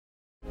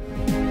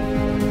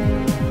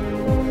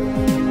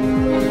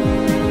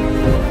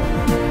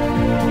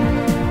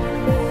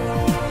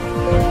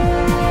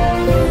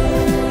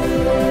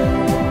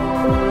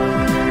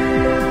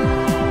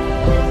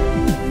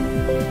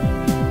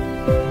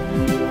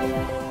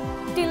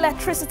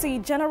Electricity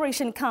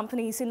generation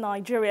companies in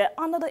Nigeria,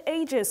 under the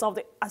aegis of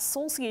the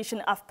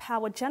Association of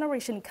Power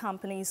Generation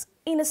Companies,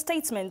 in a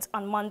statement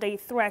on Monday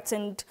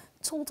threatened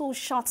total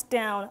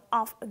shutdown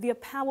of their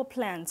power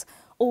plants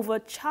over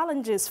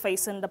challenges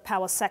facing the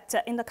power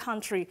sector in the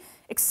country,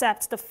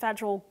 except the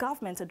federal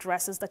government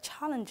addresses the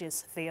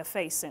challenges they are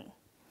facing.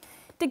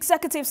 The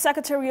Executive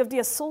Secretary of the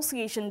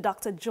Association,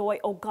 Dr. Joy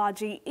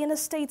Ogaji, in a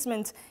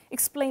statement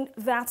explained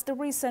that the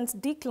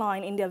recent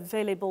decline in the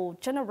available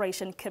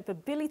generation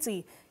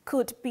capability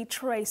could be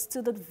traced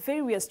to the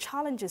various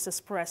challenges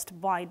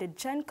expressed by the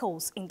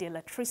Gencos in the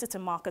electricity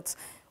markets,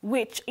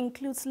 which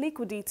includes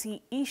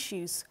liquidity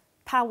issues,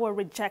 power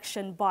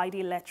rejection by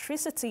the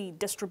electricity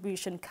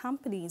distribution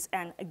companies,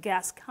 and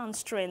gas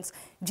constraints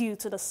due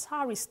to the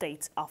sorry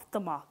state of the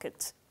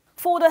market.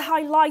 Further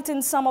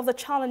highlighting some of the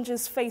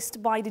challenges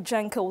faced by the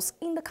Gencos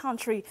in the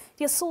country,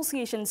 the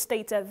association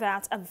stated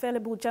that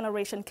available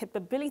generation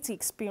capability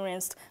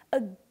experienced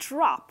a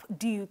drop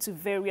due to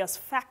various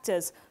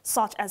factors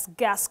such as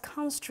gas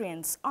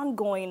constraints,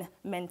 ongoing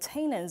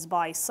maintenance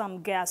by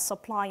some gas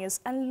suppliers,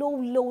 and low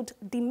load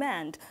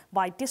demand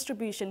by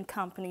distribution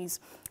companies,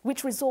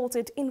 which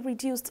resulted in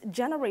reduced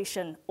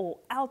generation or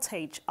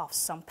outage of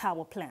some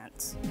power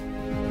plants.